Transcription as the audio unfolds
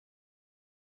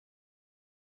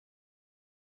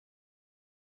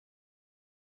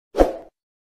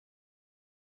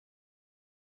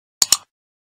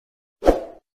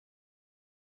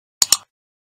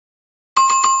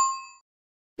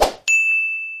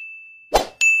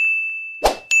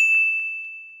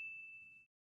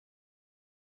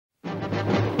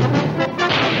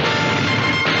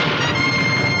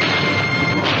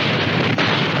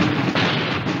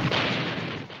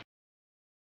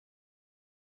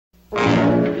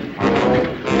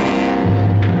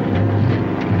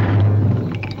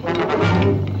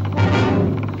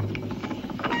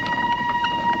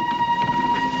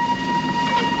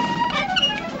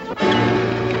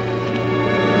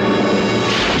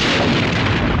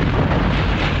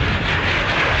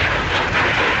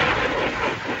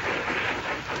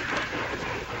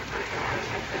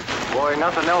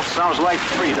Nothing else sounds like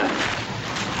Frida.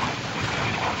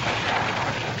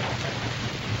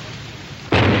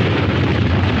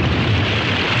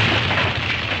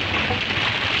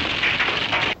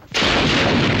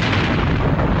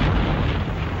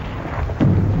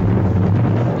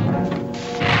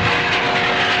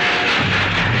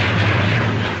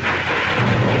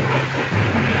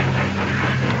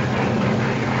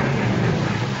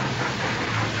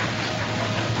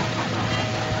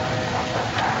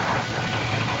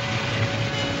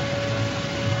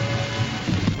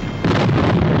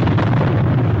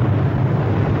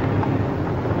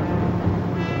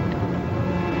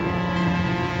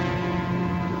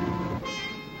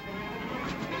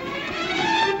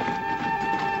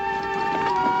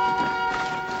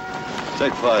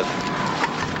 Take 5.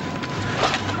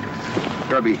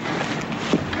 Kirby.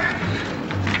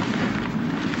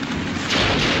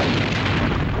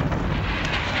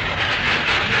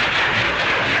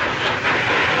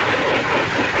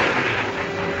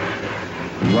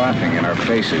 Laughing in our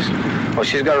faces. Well,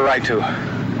 she's got a right to.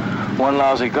 One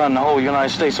lousy gun, the whole United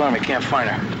States Army can't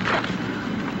find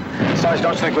her. Sarge,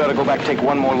 don't you think we ought to go back and take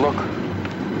one more look?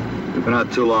 We've been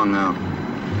out too long now.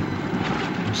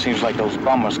 Seems like those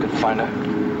bombers could find her.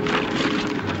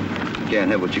 You can't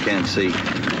hit what you can't see.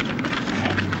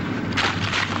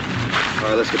 All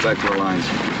right, let's get back to our lines.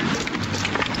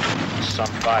 Some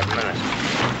 5 minutes.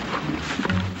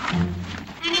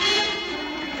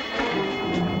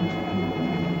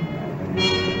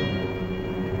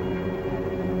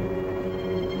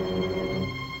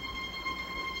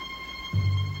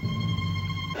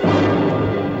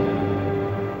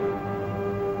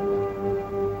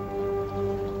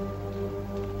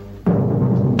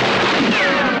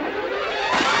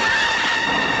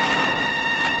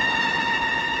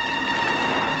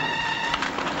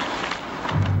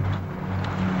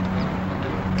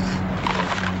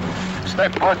 Stay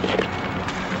put.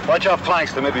 Watch our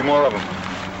flanks, there may be more of them.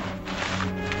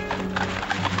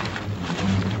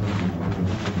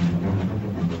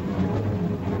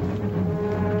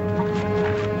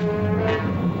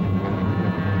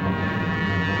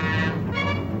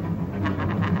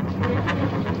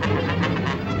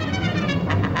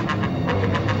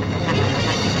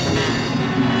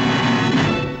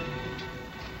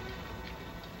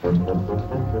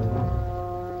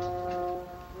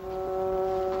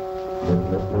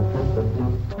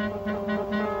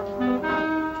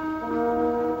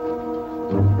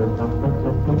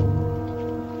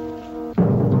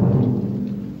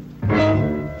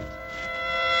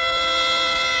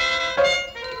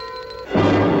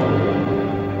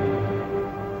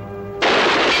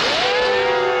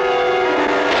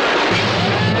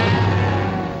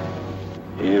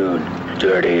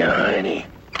 Dirty hiney.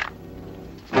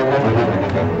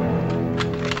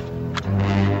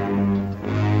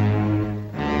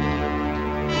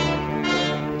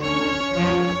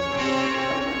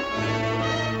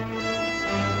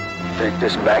 Take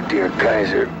this back to your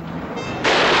Kaiser.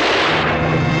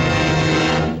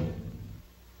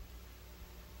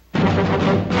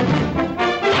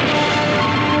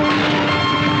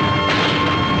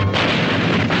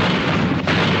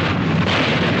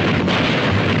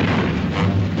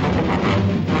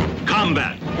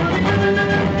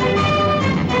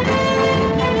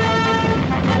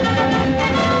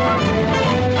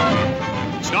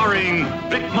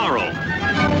 Morrow.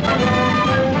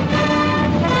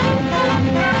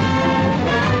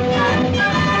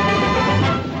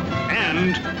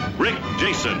 And Rick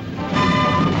Jason.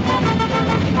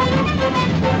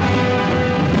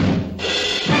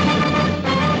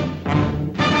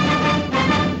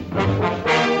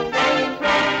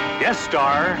 Guest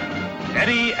star,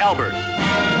 Eddie Albert.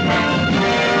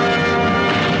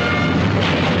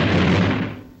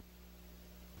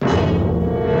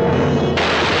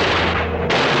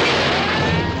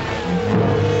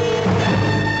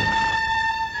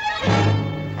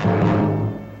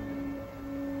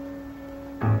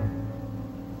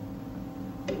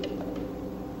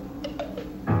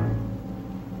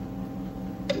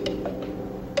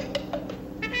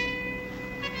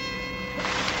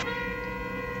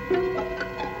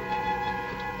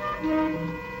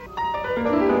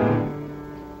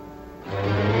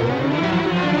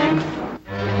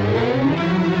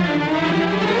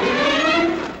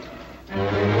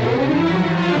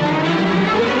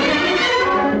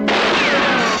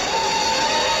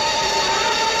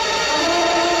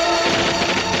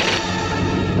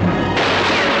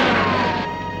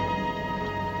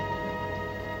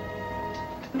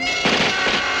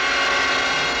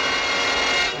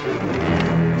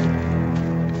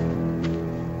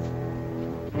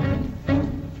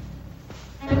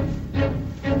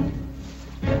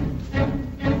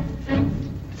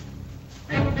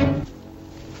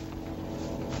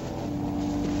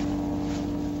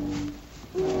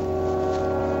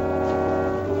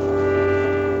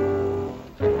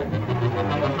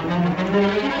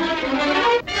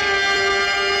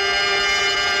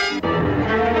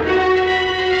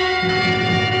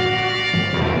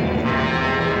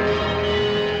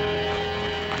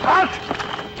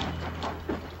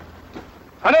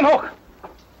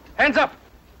 Hands up!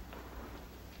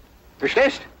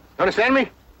 Verstehst? You understand me?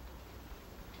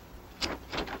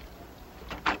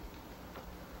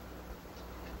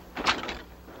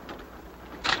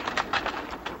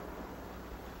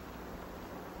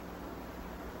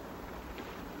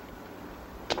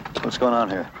 What's going on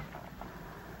here?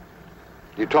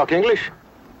 You talk English?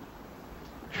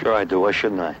 Sure I do. Why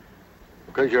shouldn't I?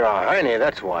 Because you're a Heine,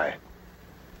 that's why.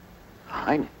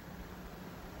 Heine?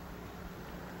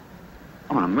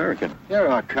 I'm an American. You're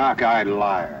a cockeyed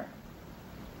liar.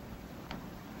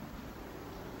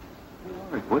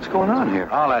 What's going on here?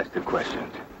 I'll ask the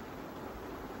questions.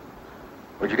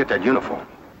 Where'd you get that uniform?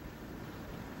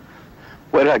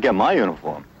 Where did I get my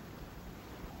uniform?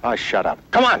 Oh, shut up.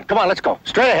 Come on, let's go.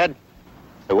 Straight ahead.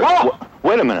 Hey,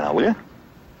 wait a minute now, will you?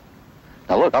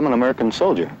 Now, look, I'm an American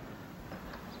soldier.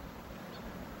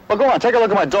 Well, go on, take a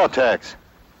look at my dog tags.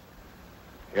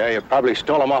 Yeah, you probably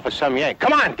stole them off of some Yank.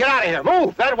 Come on, get out of here.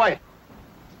 Move, that way.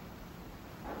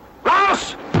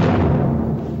 Rouse!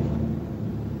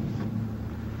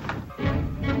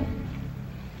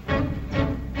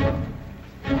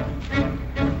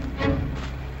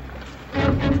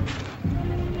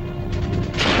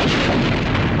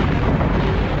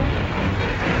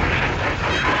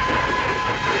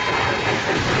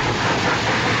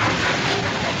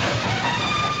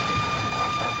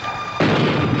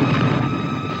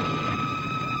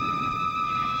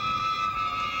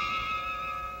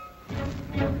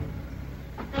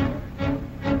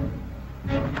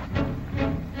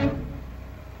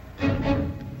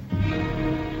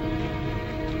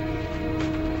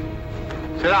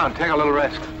 Sit down, take a little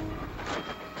rest.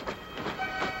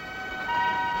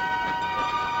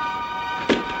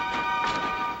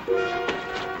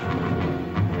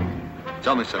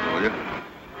 Tell me something, will you?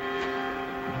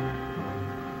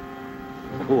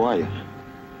 Who are you?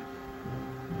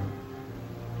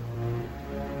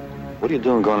 What are you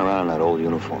doing going around in that old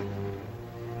uniform?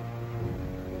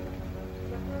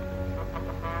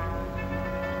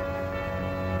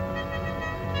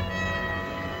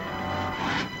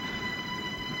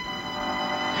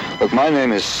 Look, my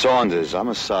name is Saunders. I'm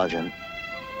a sergeant.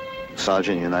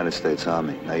 Sergeant, United States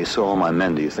Army. Now, you saw all my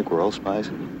men. Do you think we're all spies?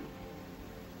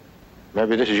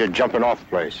 Maybe this is your jumping off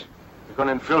place. You're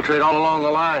gonna infiltrate all along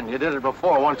the line. You did it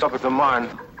before, once up at the mine.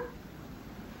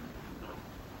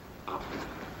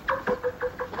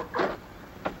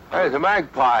 There's a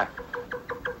magpie.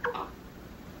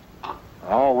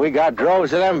 Oh, we got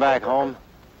droves of them back home.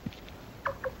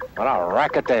 What a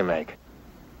racket they make.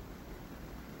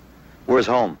 Where's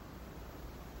home?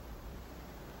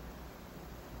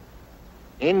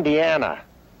 Indiana.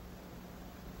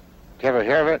 You ever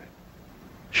hear of it?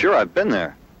 Sure, I've been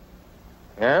there.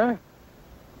 Yeah?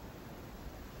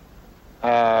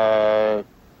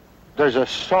 There's a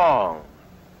song.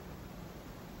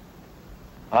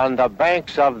 On the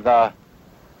banks of the...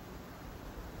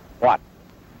 What?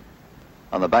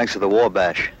 On the banks of the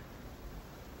Wabash.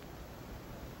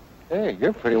 Hey,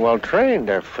 you're pretty well trained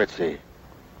there, Fritzy.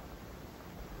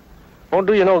 Won't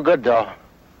do you no good, though.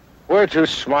 We're too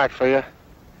smart for you.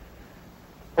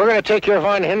 We're going to take your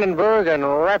von Hindenburg and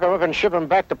wrap him up and ship him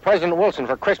back to President Wilson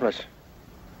for Christmas.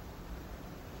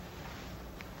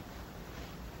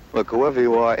 Look, whoever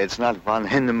you are, it's not von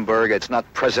Hindenburg, it's not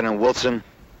President Wilson.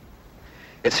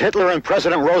 It's Hitler and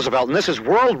President Roosevelt, and this is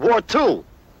World War II.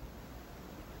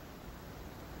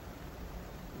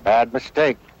 Bad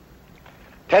mistake.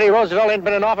 Teddy Roosevelt ain't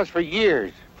been in office for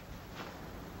years.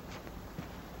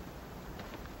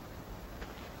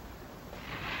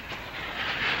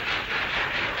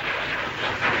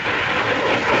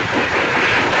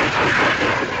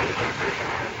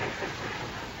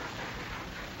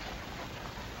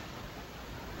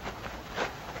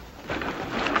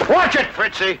 Watch it,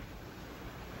 Fritzy!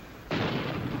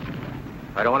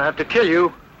 I don't want to have to kill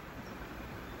you.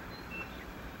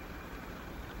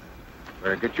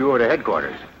 Better get you over to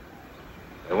headquarters.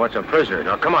 They want some prisoners.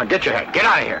 Now, come on, get your head. Get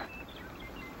out of here.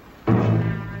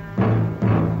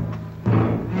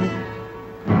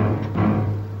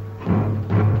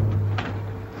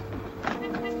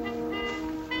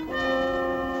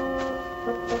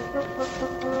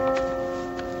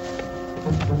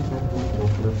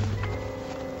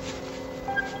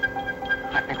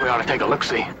 I think we ought to take a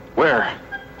look-see. Where?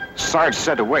 Sarge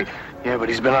said to wait. Yeah, but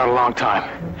he's been out a long time.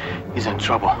 He's in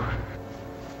trouble.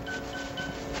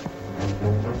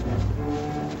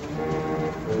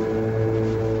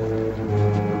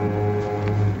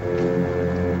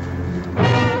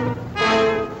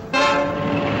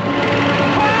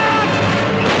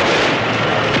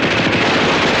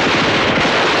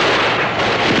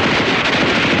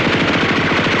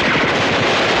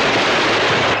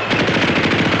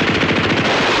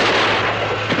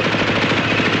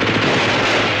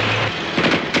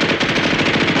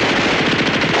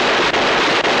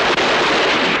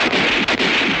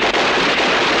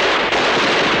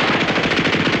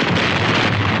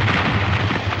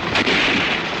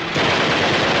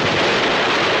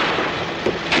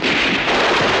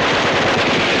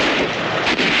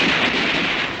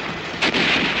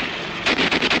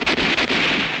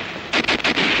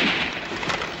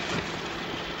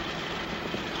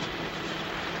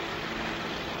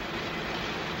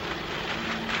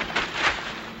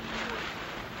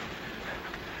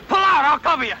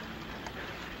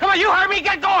 Come on, you heard me.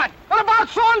 Get going. What about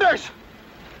Saunders?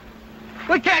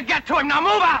 We can't get to him. Now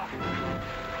move out.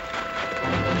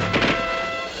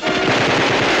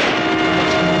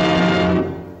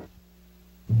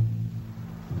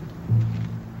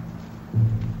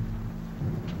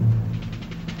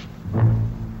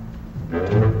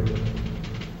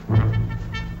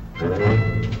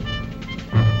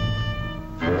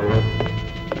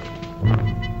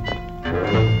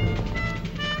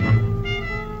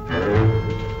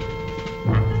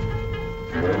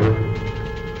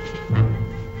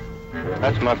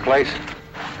 That's my place.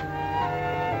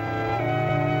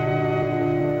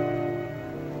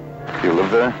 You live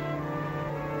there?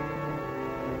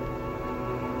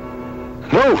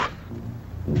 Move!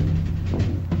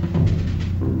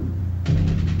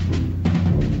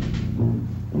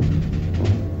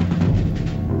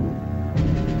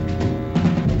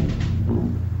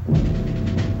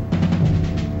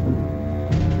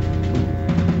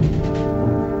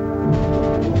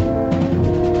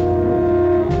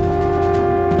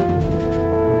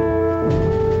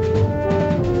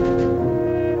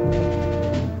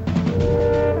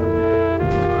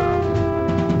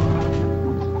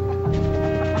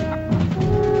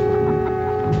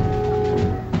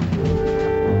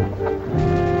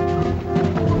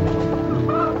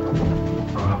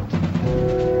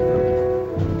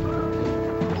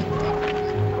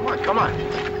 Come on.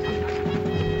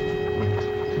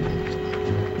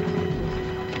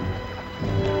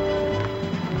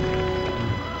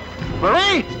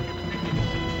 Marie!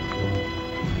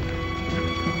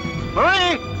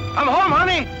 Marie! I'm home,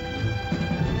 honey!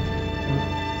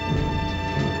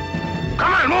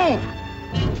 Come on, move!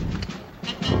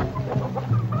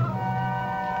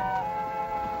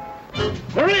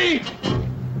 Marie!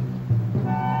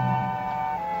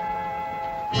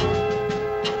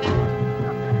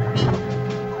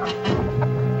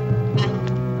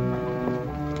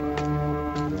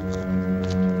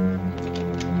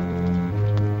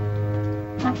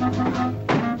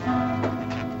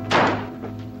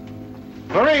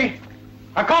 Marie,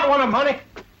 I caught one of them, honey.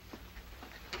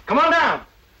 Come on down.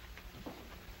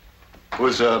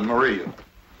 Who's Marie? Is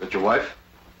that your wife?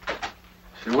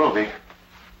 She will be.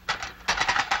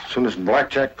 As soon as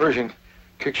Blackjack Pershing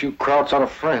kicks you Krauts out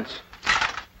of France.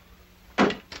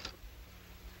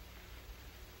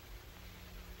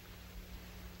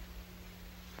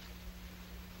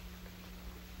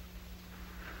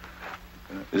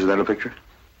 Is that a picture?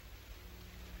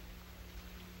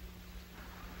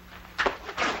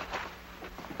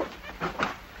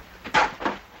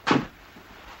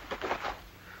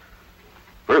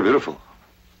 Very beautiful.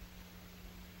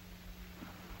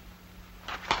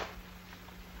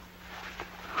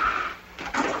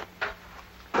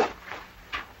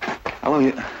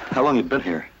 How long you been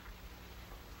here?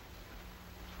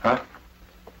 Huh?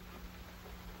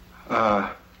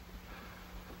 A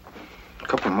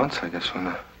couple of months, I guess,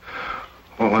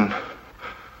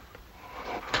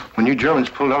 when you Germans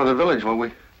pulled out of the village, well,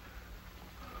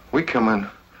 we come in.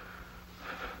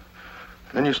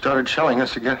 Then you started shelling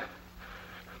us again.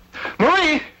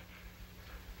 Marie!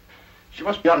 She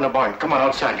must be out in the barn. Come on,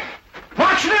 outside.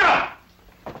 March now!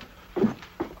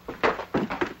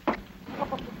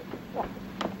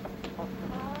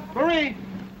 Marie!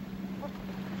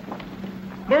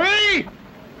 Marie!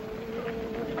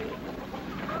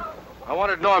 I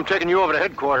wanted to know I'm taking you over to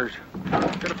headquarters.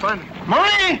 Gotta find me.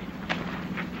 Marie!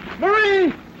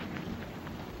 Marie!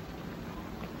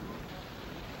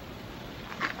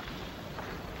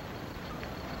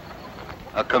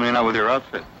 How come you're not with your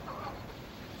outfit?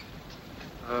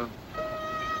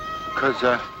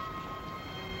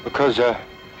 Because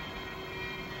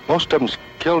most of them's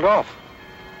killed off.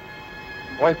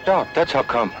 Wiped out, that's how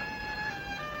come.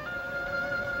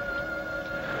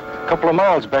 A couple of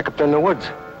miles back up there in the woods.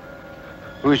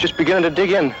 We was just beginning to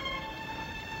dig in.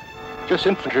 Just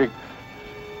infantry.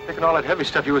 Taking all that heavy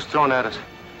stuff you was throwing at us.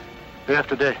 Day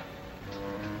after day.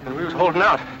 And we was holding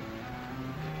out.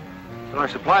 When our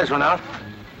supplies run out,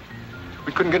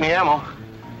 we couldn't get any ammo.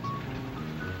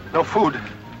 No food.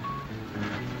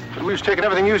 But we was taking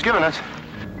everything you was giving us.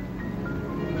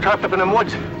 Trapped up in them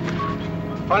woods.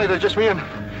 Finally, there's just me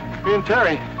and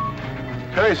Terry.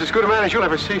 Terry's as good a man as you'll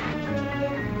ever see.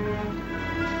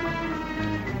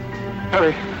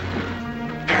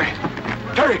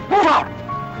 Terry, move out!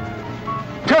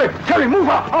 Terry, move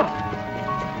out! Up!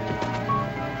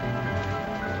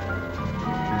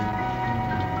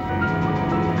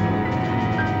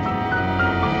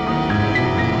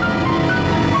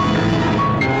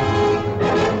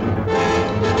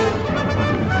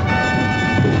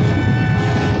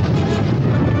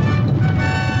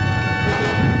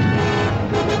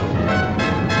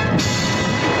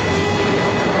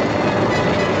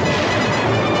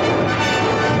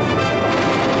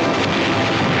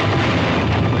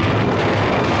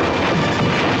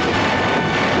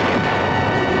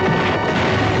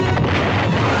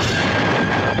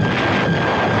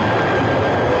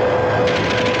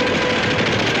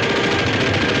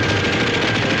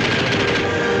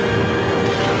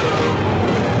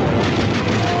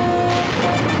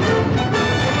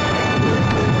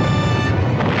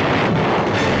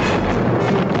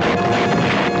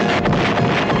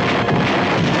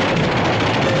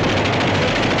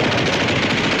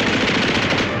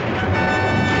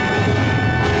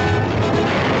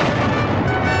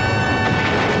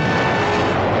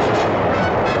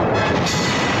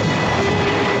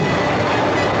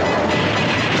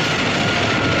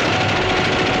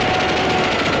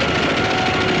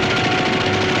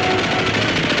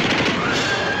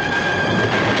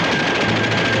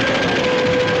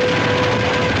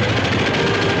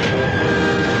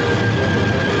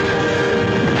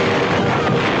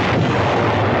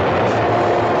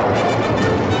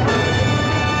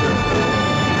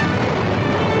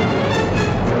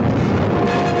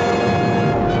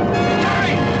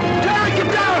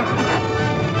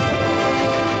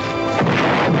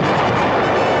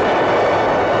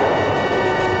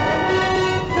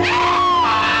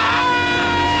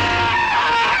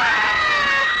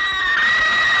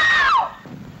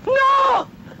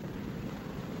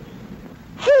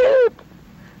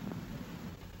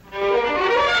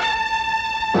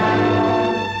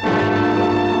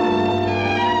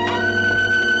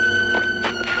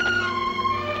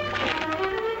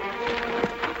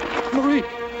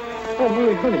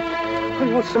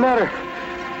 What's the matter?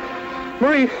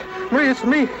 Marie, it's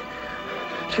me.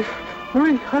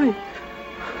 Marie, honey.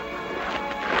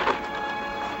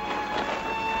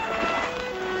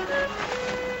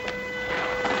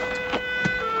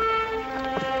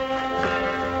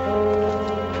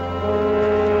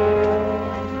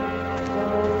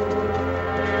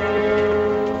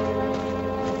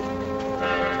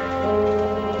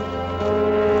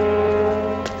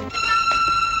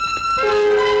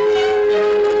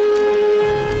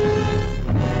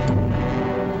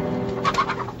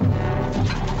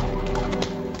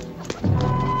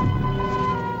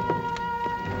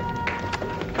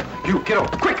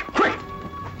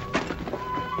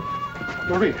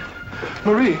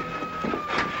 Marie,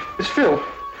 it's Phil.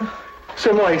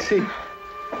 C'est moi ici.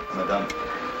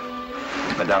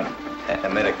 Madame,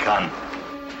 American.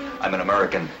 I'm an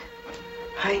American.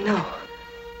 I know.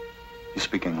 You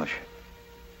speak English?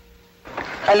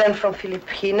 I learned from Philip.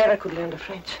 He never could learn the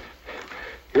French.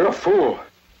 You're a fool.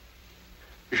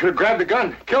 You should have grabbed the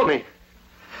gun, killed me.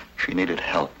 She needed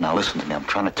help. Now listen to me. I'm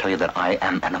trying to tell you that I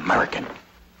am an American.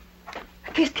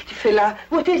 Qu'est-ce que tu fais là?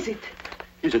 What is it?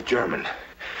 He's a German.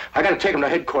 I gotta take him to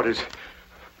headquarters.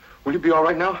 Will you be all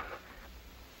right now?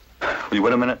 Will you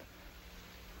wait a minute?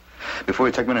 Before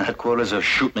you take me to headquarters or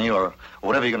shoot me or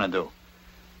whatever you're gonna do.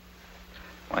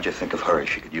 Why'd you think of her?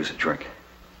 She could use a drink.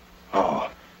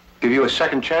 Oh, give you a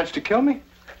second chance to kill me?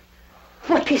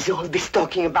 What is all this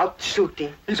talking about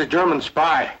shooting? He's a German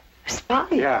spy. A spy?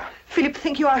 Yeah. Philip,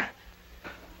 think you are...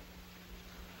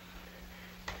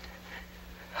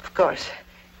 Of course.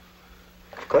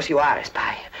 Of course you are a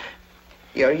spy.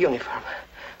 Your uniform.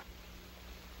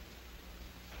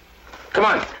 Come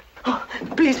on. Oh,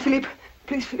 please, Philip.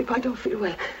 Please, Philip, I don't feel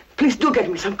well. Please do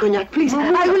get me some cognac, please.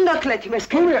 I will not let him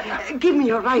escape. Give me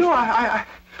your rifle. No,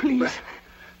 Please.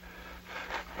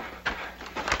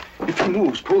 If he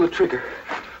moves, pull the trigger.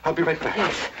 I'll be right back.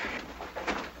 Yes.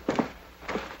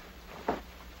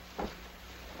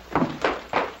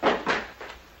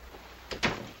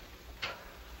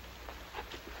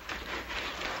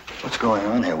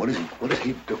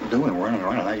 keep doing running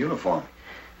around in that uniform?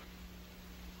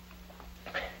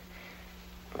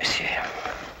 Monsieur.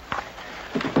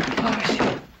 Oh,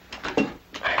 monsieur.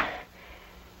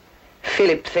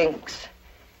 Philip thinks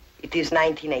it is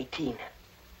 1918,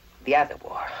 the other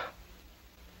war.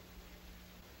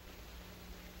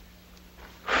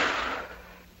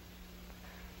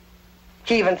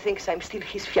 He even thinks I'm still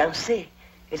his fiancée,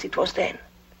 as it was then.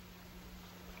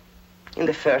 In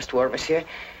the First War, monsieur,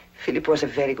 Philip was a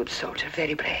very good soldier,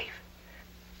 very brave.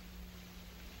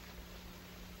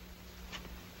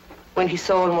 When he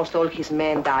saw almost all his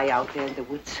men die out there in the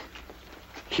woods,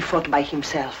 he fought by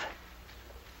himself,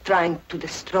 trying to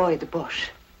destroy the Busch,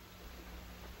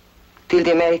 till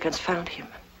the Americans found him.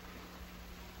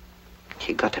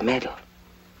 He got a medal,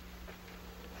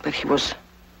 but he was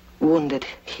wounded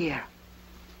here.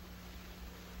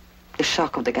 The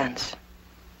shock of the guns.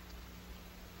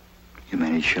 You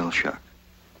mean he's shell shock?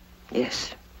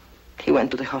 Yes. He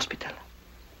went to the hospital.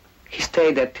 He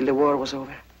stayed there till the war was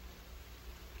over.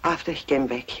 After he came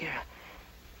back here,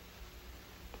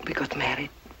 we got married.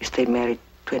 We stayed married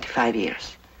 25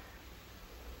 years.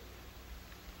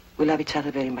 We love each other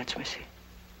very much, monsieur.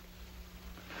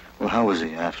 Well, how was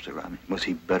he after? I mean, was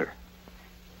he better?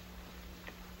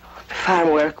 The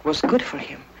farm work was good for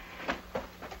him.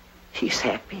 He's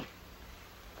happy.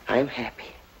 I'm happy.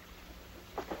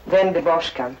 Then the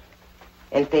Busch come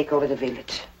and take over the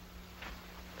village.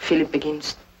 Philip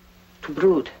begins to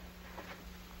brood.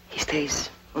 He stays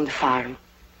on the farm,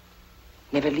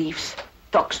 never leaves,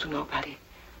 talks to nobody.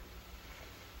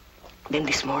 Then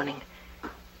this morning,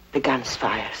 the gun's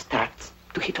fire starts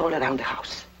to hit all around the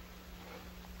house.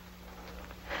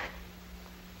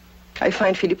 I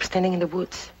find Philip standing in the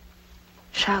woods,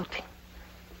 shouting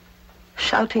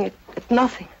at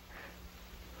nothing.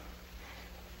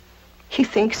 He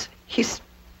thinks he's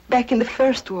back in the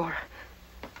First War,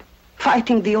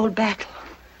 fighting the old battle.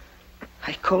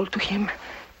 I call to him.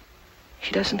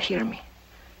 He doesn't hear me.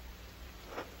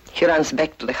 He runs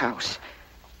back to the house.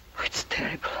 Oh, it's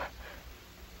terrible.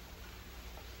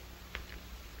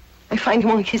 I find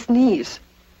him on his knees,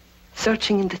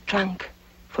 searching in the trunk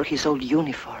for his old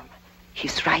uniform,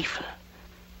 his rifle.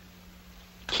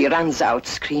 He runs out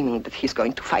screaming that he's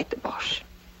going to fight the Busch.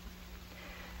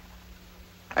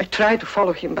 I tried to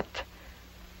follow him, but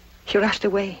he rushed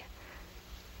away.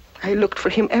 I looked for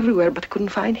him everywhere, but couldn't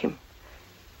find him.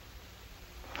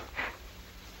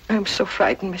 I'm so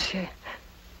frightened, monsieur.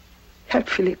 Help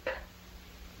Philippe.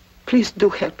 Please do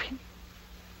help him.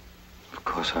 Of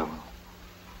course I will.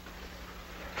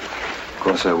 Of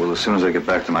course I will. As soon as I get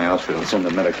back to my outfit, I'll send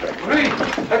the medic back. Hey,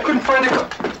 I couldn't find the...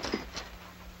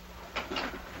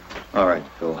 All right,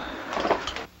 Phil.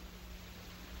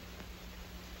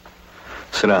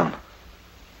 Sit down.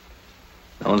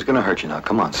 No one's gonna hurt you now.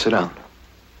 Come on, sit down.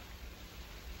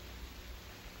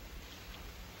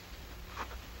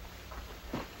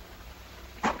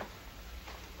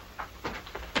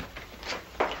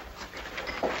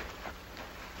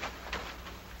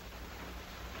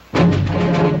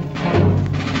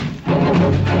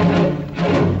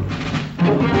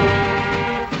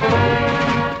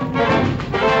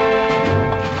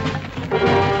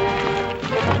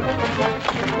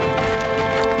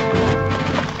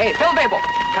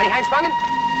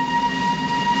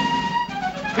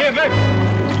 Hier, weg!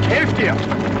 Hilf dir!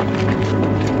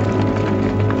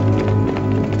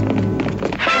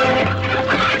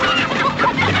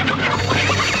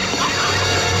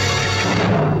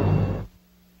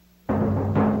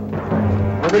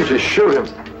 Why didn't you shoot him?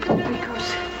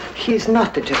 Because he's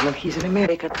not a German, he's an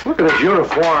American. Look at his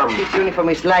uniform. His uniform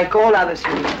is like all others'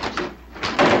 uniforms.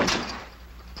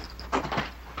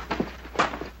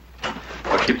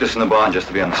 I'll keep this in the barn just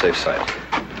to be on the safe side.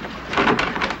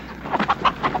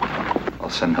 I'll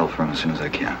send help for him as soon as I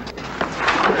can.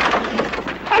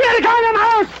 Amerikaner im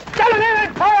Haus! Stellen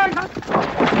in! Feuern!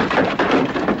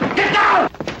 Get down!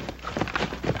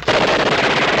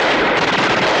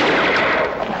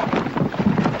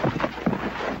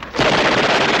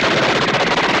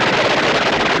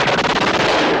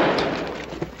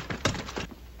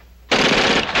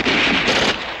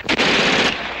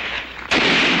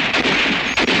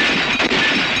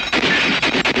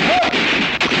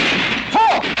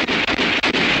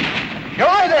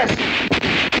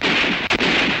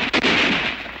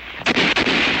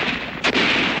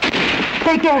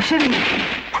 Take care, Shirley.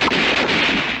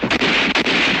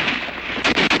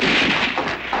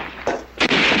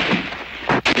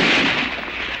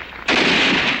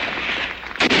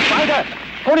 Weiter!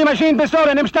 Hol die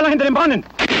Maschinenpistole, nimm Stellung hinter dem Brunnen!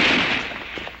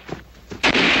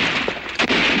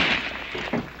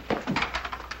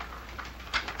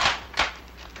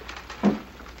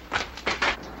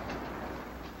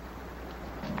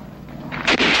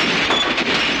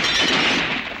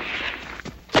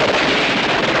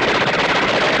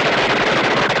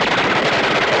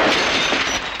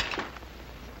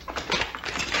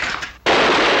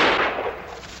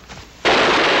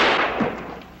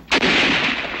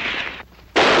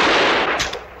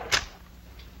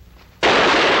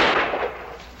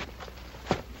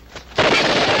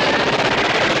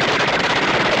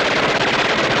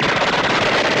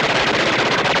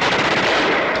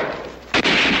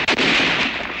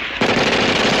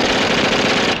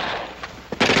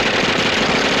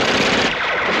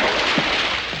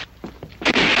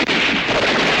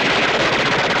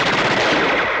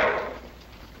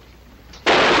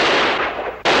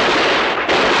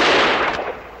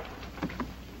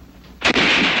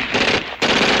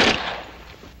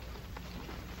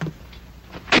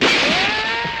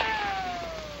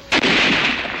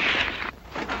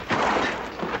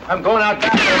 I'm going out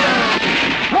back.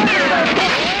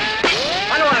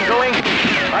 I know what I'm doing.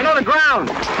 I know the ground.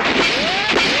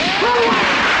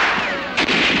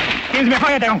 Give me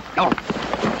fire down. No.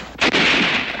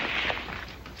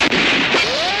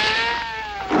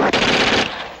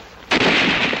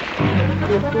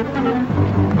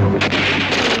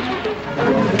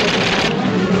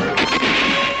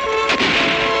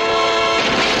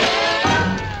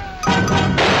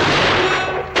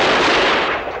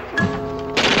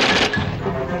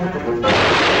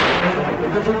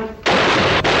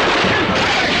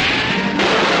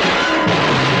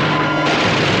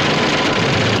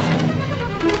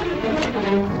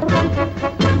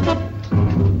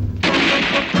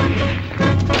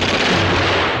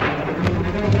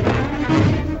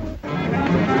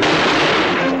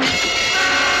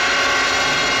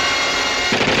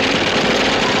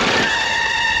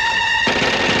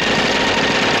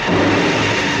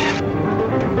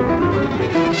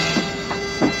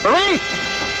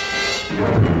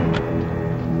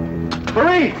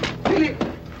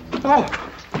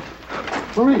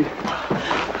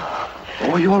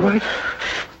 Oh, you all right?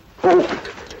 Oh.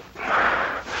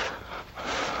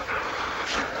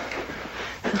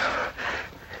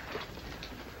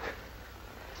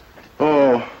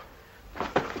 Oh.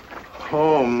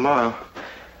 Oh, my.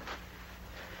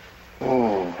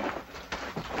 Oh.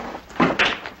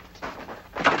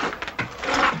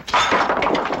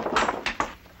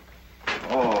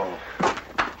 Oh.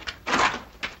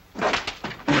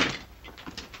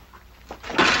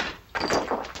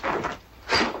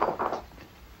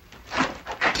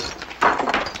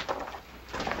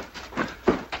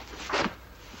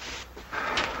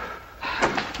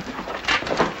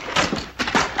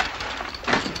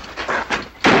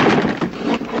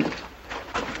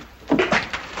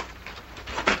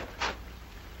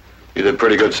 You did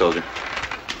pretty good, soldier.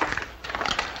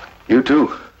 You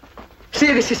too.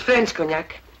 See, this is French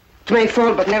cognac. It may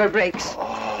fall, but never breaks.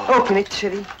 Oh. Open it,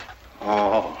 chérie.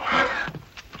 Oh.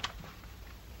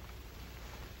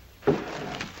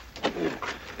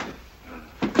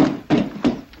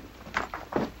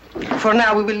 For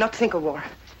now, we will not think of war.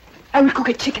 I will cook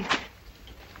a chicken.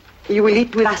 You will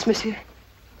eat with us, monsieur.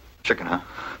 Chicken, huh?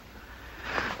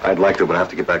 I'd like to, but I have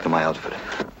to get back to my outfit.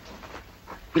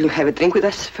 Will you have a drink with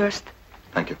us first?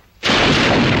 Thank you.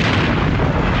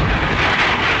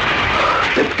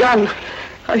 That gun.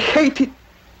 I hate it.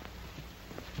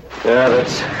 Yeah,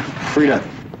 that's Frida.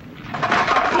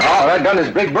 Oh, that gun is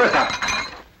Big Bertha.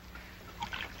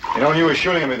 You know, when you were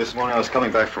shooting at me this morning, I was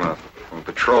coming back from a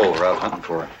patrol. We're out hunting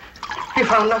for her. You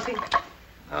found nothing?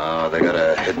 Oh, they got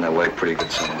her hidden away pretty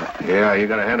good somewhere. Yeah, you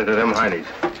gotta hand it to them Heinies.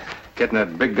 Getting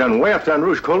that big gun way up on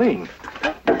Rouge Colline.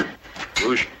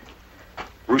 Rouge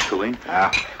Colline?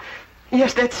 Ah.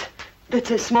 Yes,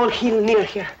 that's a small hill near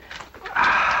here.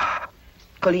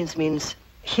 Collines means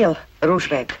hill, Rouge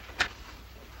Red.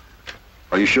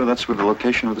 Are you sure that's where the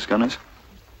location of this gun is?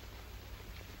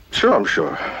 Sure, I'm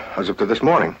sure. I was up there this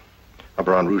morning. Up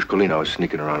around Rouge Colline, I was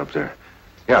sneaking around up there.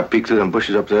 Yeah, I peeked through them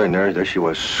bushes up there, and there she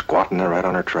was, squatting there right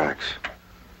on her tracks.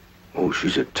 Oh,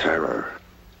 she's a terror.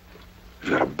 She's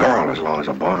got a barrel as long as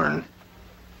a barn.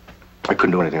 I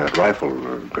couldn't do anything with that rifle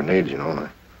or grenades, you know. I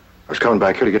was coming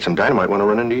back here to get some dynamite when I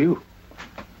run into you.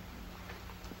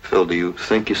 Phil, do you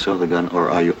think you saw the gun, or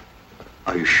are you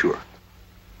sure?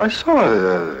 I saw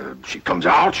her. She comes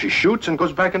out, she shoots, and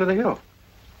goes back into the hill.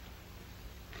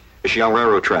 Is she on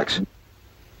railroad tracks?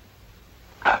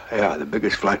 Yeah, the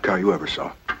biggest flat car you ever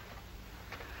saw.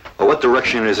 Well, what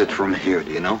direction is it from here,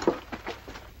 do you know?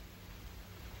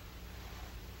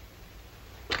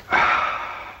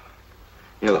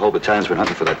 You know, the whole battalion's been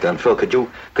hunting for that gun. Phil, could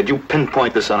you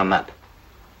pinpoint this on a map?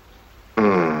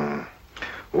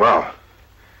 Well,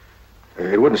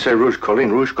 it wouldn't say Rouge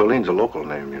Colline. Rouge Colline's a local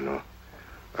name, you know.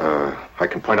 I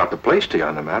can point out the place to you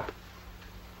on the map.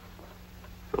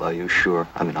 Well, are you sure?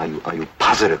 I mean, are you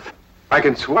positive? I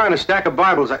can swear on a stack of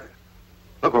Bibles.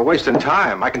 Look, we're wasting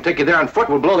time. I can take you there on foot.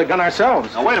 We'll blow the gun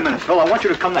ourselves. Now, wait a minute, Phil. I want you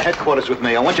to come to headquarters with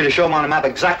me. I want you to show them on a map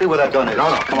exactly where that gun is.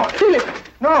 No, come on. Philip!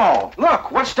 No,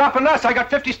 look, what's stopping us? I got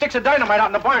 50 sticks of dynamite out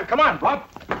in the barn. Come on, Bob.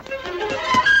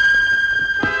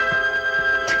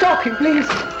 Stop him, please.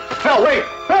 Phil, wait.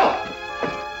 Phil!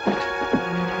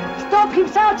 Stop him,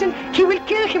 Sergeant. He will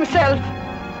kill himself.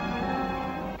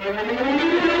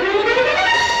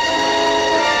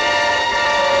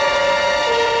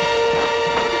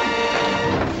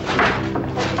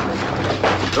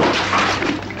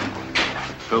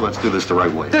 Phil, let's do this the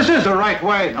right way. This is the right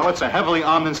way. No, it's a heavily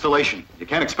armed installation. You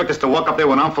can't expect us to walk up there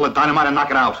with an armful of dynamite and knock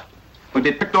it out. We'd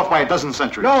be picked off by a dozen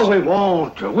sentries. No, we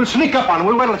won't. We'll sneak up on him.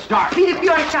 We'll wait till it's dark. Philip,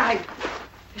 you're a child.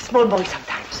 A small boy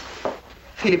sometimes.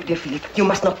 Philip, dear Philip, you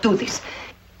must not do this.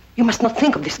 You must not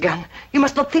think of this gun. You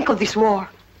must not think of this war.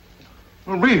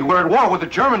 Marie, we're at war with the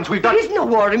Germans. We've got... There is no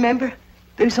war, remember?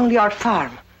 There is only our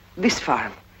farm. This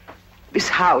farm. This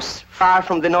house, far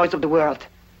from the noise of the world.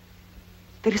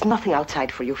 There is nothing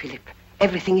outside for you, Philip.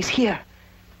 Everything is here.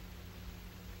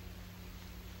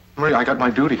 Marie, I got my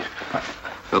duty.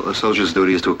 A soldier's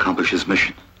duty is to accomplish his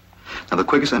mission. Now, the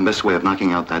quickest and best way of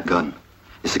knocking out that gun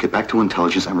is to get back to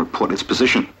intelligence and report its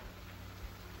position.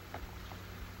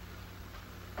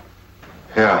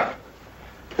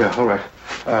 Yeah, all right.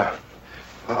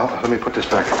 Let me put this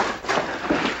back.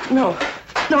 No,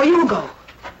 you go.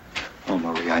 Oh,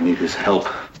 Marie, I need his help.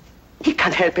 He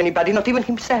can't help anybody, not even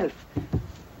himself.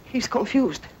 He's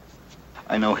confused.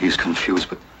 I know he's confused,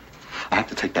 but I have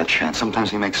to take that chance. Sometimes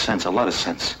he makes sense, a lot of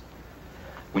sense.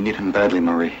 We need him badly,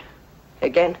 Marie.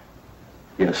 Again?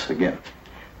 Yes, again.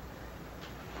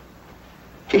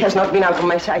 He has not been out of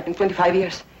my sight in 25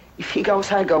 years. If he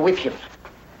goes, I'll go with him.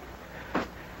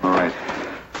 All right.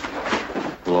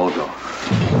 We'll all go.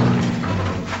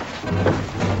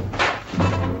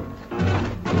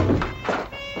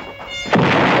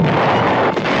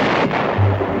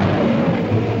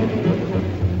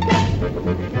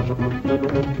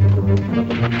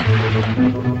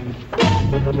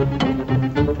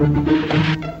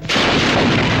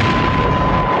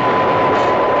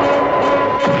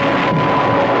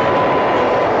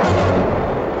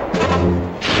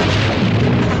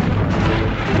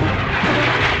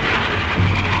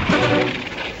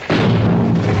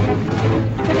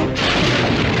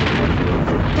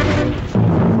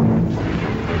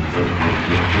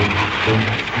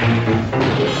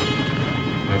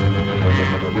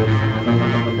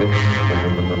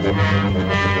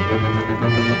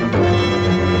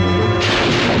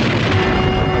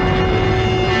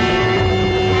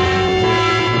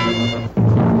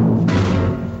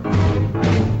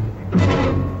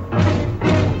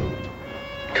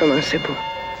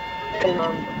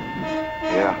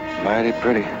 Yeah, mighty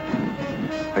pretty.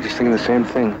 I just thinking the same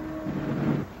thing.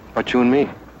 About you and me.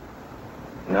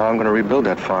 Now I'm going to rebuild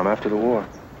that farm after the war.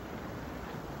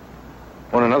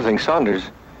 Oh, and another thing, Saunders.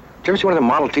 Did you ever see one of the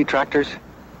Model T tractors?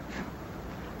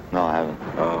 No, I haven't.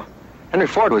 Oh. Henry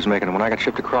Ford was making them when I got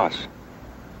shipped across.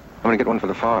 I'm going to get one for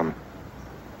the farm.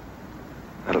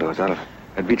 That'll do it.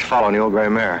 That beats following the old gray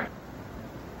mare.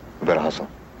 We better hustle.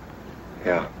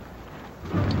 Yeah.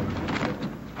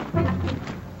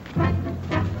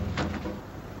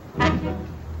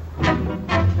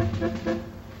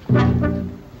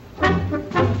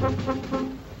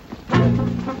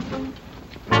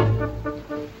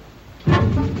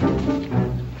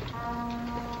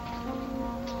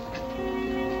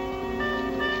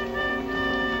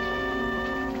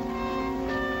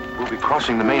 We'll be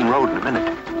crossing the main road in a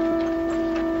minute.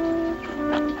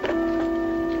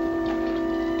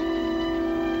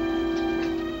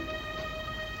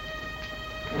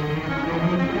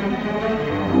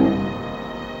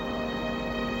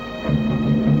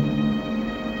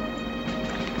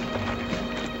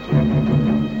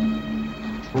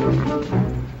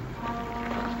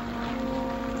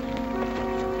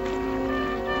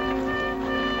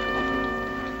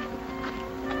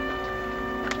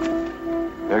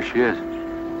 There she is.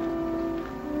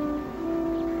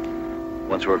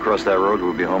 Once we're across that road,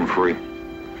 we'll be home free.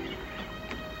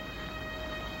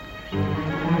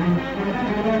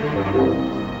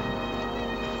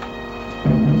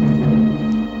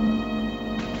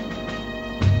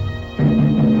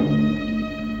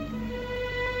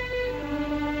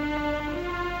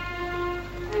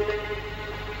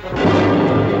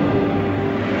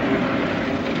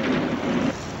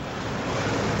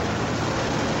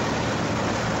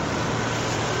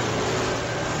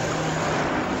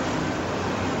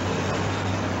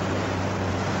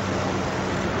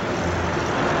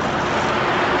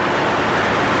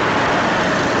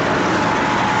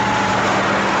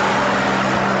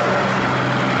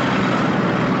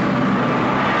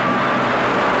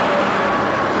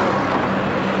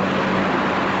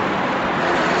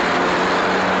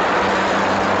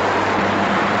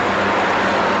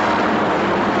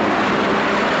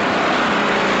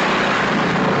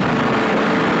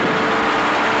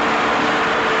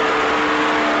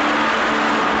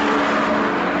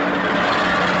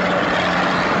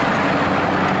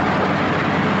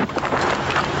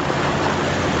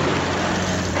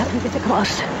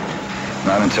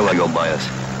 Not until I go by us.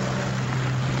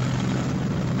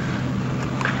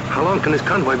 How long can this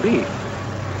convoy be?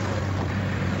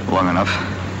 Long enough.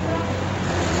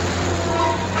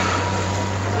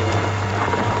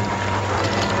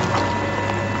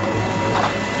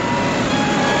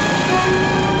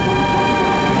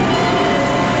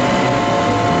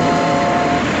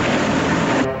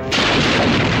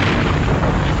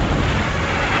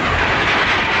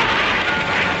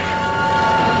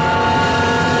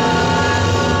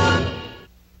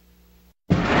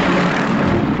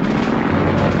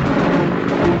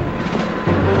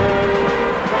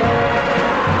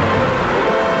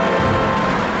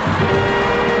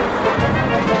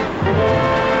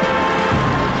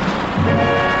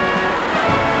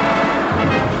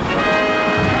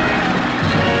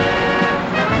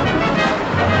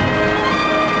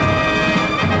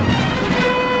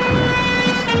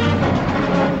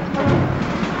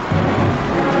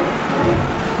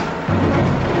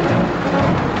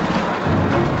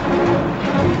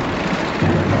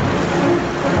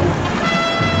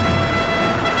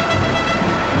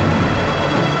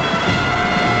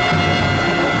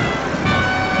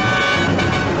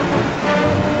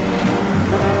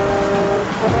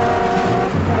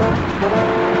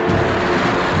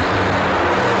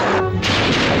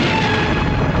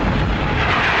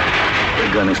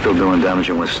 standing still doing damage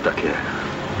and we're stuck here.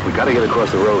 We gotta get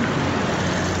across the road.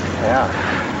 Yeah.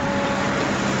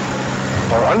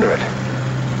 Or under it.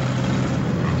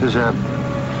 There's a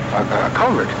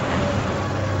culvert.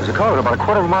 There's a culvert about a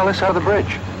quarter of a mile this side of the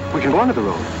bridge. We can go under the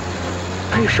road.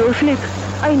 Are you sure, Philip?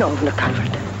 I know of the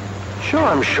culvert. Sure,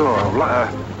 I'm sure.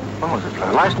 When was it?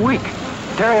 Last week.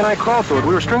 Terry and I crawled through it.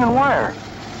 We were stringing wire.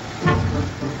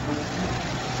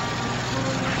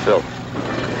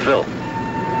 Phil,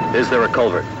 is there a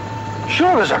culvert?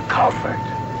 Sure there's a culvert.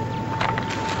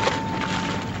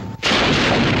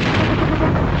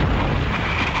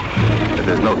 If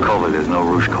there's no culvert, there's no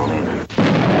Rouge Colline.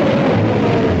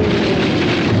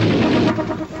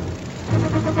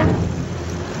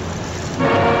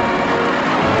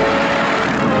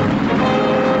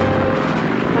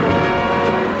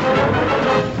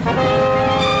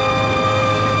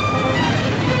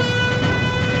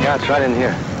 Yeah, it's right in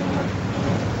here.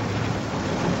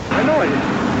 I know it is.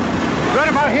 It's right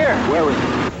about here. Where is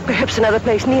it? Perhaps another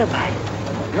place nearby.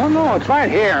 No, it's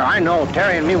right here. I know.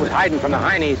 Terry and me was hiding from the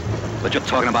Heinies. What you're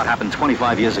talking about happened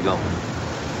 25 years ago.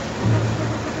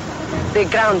 The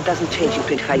ground doesn't change in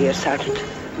 25 years, Sergeant.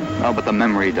 No, but the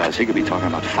memory does. He could be talking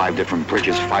about 5 different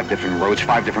bridges, 5 different roads,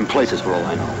 5 different places for all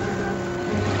I know.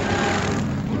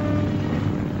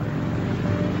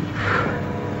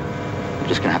 I'm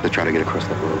just gonna have to try to get across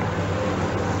that road.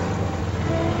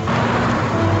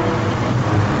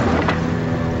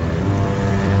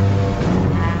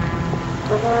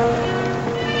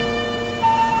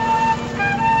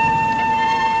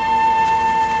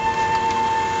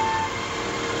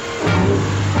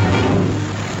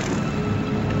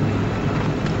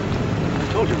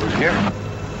 I told you it was here.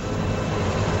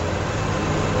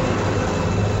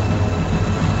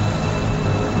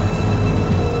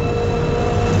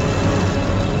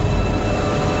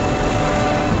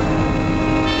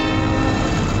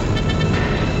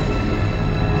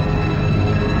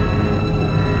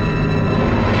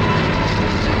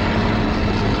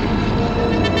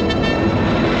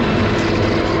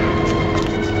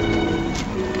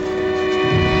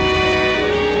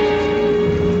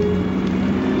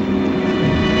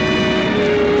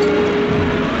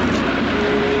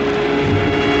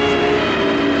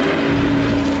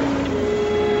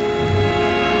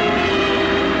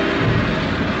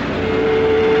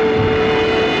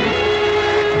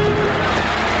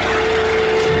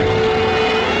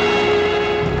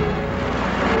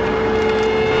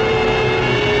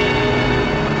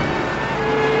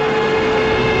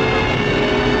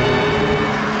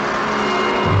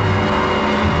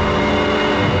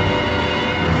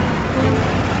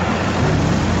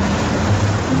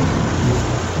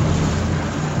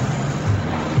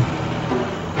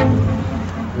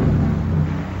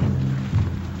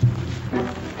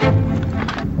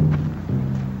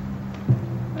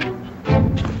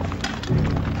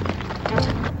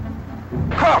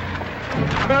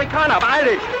 Amerikaner, beeil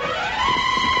dich!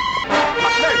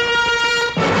 Mach schnell!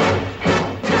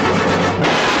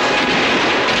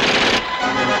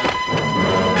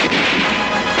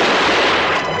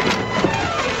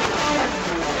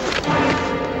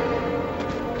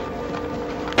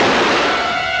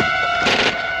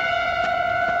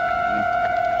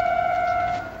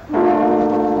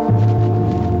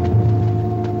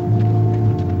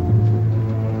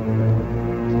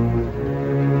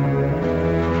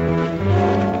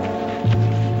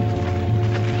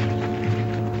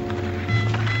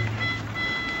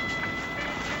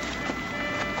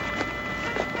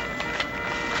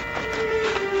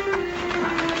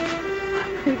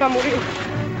 va morir.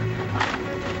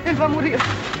 Él va a morir.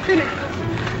 Philip.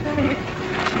 Philip.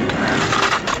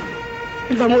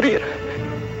 Él va a morir.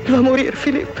 Él va a morir,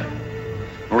 Philip.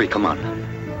 Marie, come on.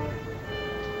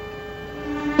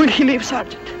 Will he live,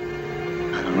 Sergeant?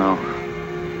 I don't know.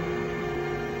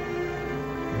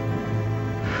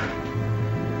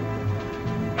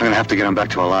 I'm gonna have to get him back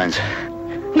to our lines.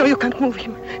 No, you can't move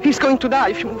him. He's going to die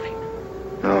if you move him.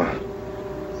 No.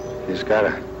 He's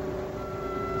gotta.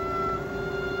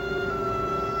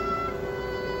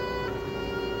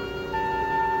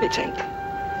 Be gentle.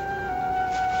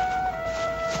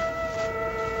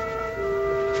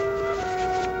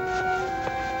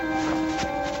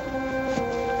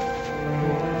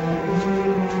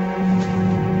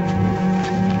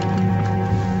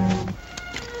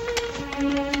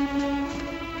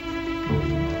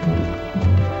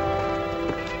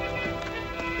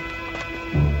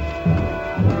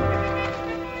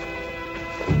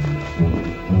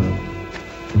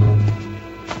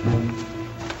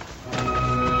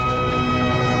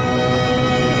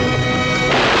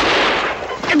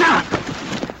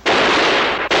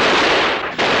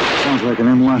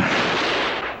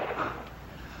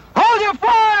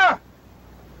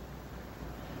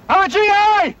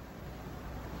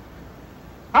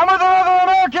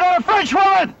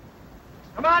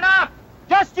 Come on up!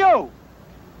 Just you!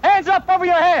 Hands up over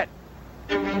your head!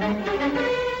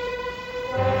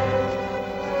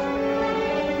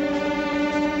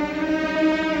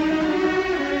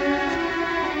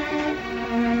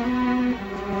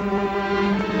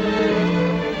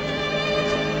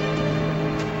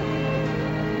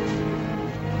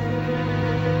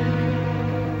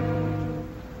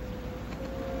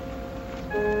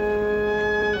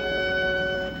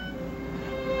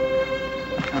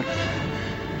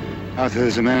 Out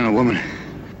there's a man and a woman.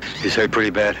 He's hurt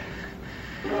pretty bad.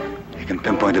 He can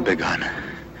pinpoint a big gun.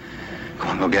 Come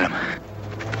on, go get him.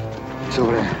 He's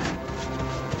over there.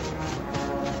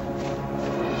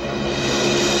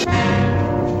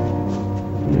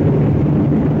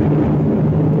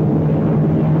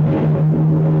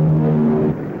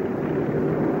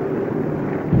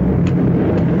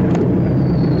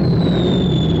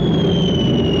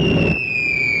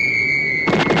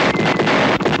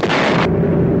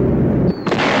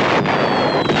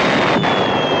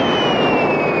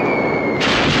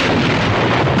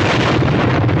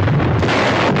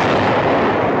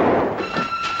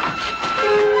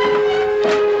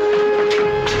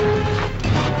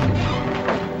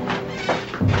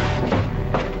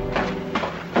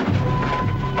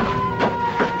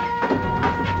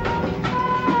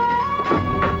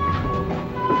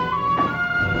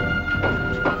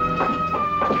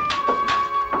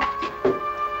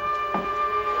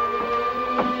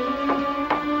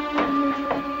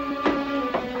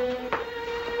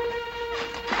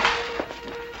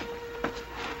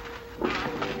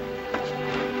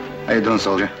 How you doing,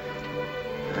 soldier?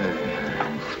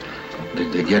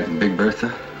 Did you get Big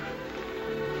Bertha?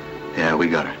 Yeah, we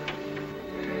got her.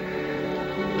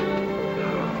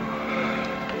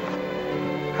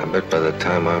 I bet by the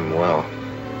time I'm well,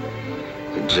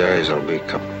 the Jerry's will be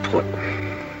kaput.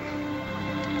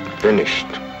 Finished.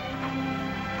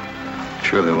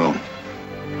 Sure they will.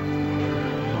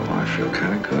 Oh, I feel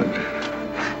kind of good.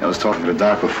 I was talking to the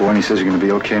doc before, and he says you're going to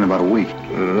be okay in about a week.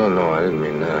 No, I didn't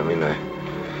mean that. I mean,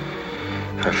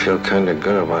 I feel kind of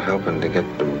good about helping to get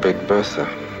the Big Bertha.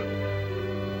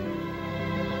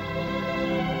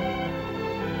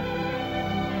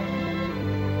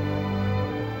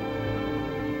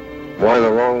 Why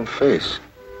the long face?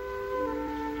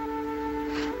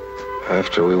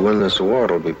 After we win this war,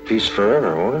 it'll be peace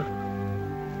forever, won't it?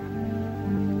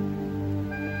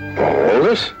 All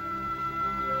this?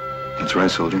 That's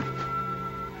right, soldier.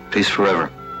 Peace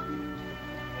forever.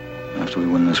 After we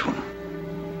win this one.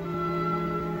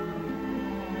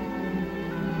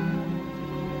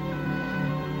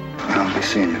 I'll be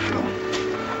seeing you, Phil.